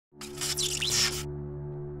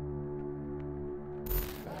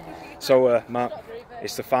So, Mark,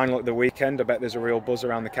 it's the final at the weekend. I bet there's a real buzz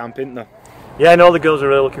around the camp, isn't there? Yeah, no, the girls are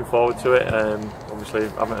really looking forward to it. Obviously,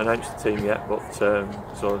 I haven't announced the team yet, but so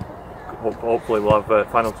hopefully we'll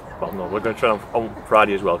have final. Well, no, we're going to try on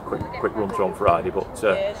Friday as well. Quick run through on Friday, but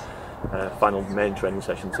final main training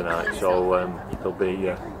session tonight. So they'll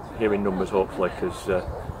be here in numbers hopefully, because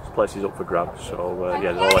this place is up for grabs. So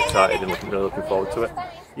yeah, they're all excited and really looking forward to it.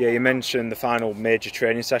 Yeah, you mentioned the final major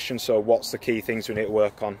training session. So what's the key things we need to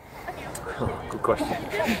work on? Good question.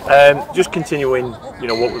 Just continuing,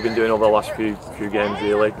 what we've been doing over the last few games.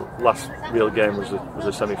 Really, last real game was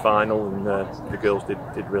a semi-final, and the girls did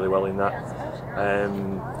really well in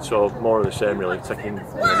that. So more of the same, really, taking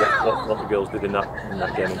what the girls did in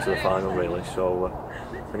that game into the final, really. So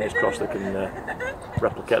fingers crossed they can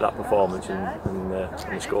replicate that performance in the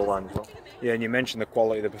scoreline as well. Yeah, and you mentioned the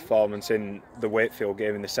quality of the performance in the Wakefield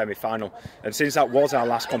game in the semi-final, and since that was our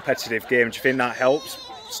last competitive game, do you think that helps?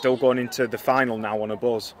 Still going into the final now on a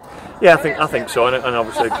buzz? Yeah, I think so, and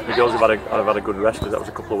obviously the girls have had a good rest, because that was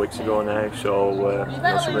a couple of weeks ago now. So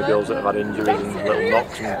some of the girls that have had injuries and little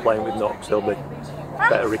knocks and playing with knocks, they'll be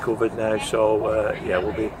better recovered now. So yeah,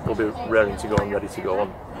 we'll be raring to go and ready to go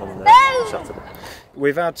on Saturday.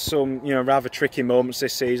 We've had some rather tricky moments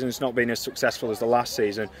this season. It's not been as successful as the last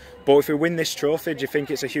season, but if we win this trophy, do you think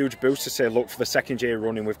it's a huge boost to say, look, for the second year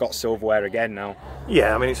running we've got silverware again now?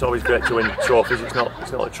 Yeah, I mean, it's always great to win trophies. It's not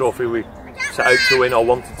a trophy we set out to win or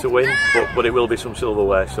wanted to win, but it will be some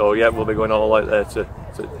silverware. So yeah, we'll be going all out there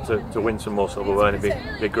to win some more silverware, and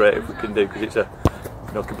it'd be great if we can do, because it's a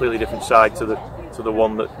completely different side to the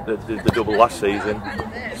one that the double last season.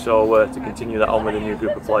 So to continue that on with a new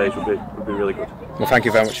group of players would be really good. Well, thank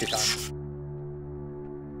you very much for your time.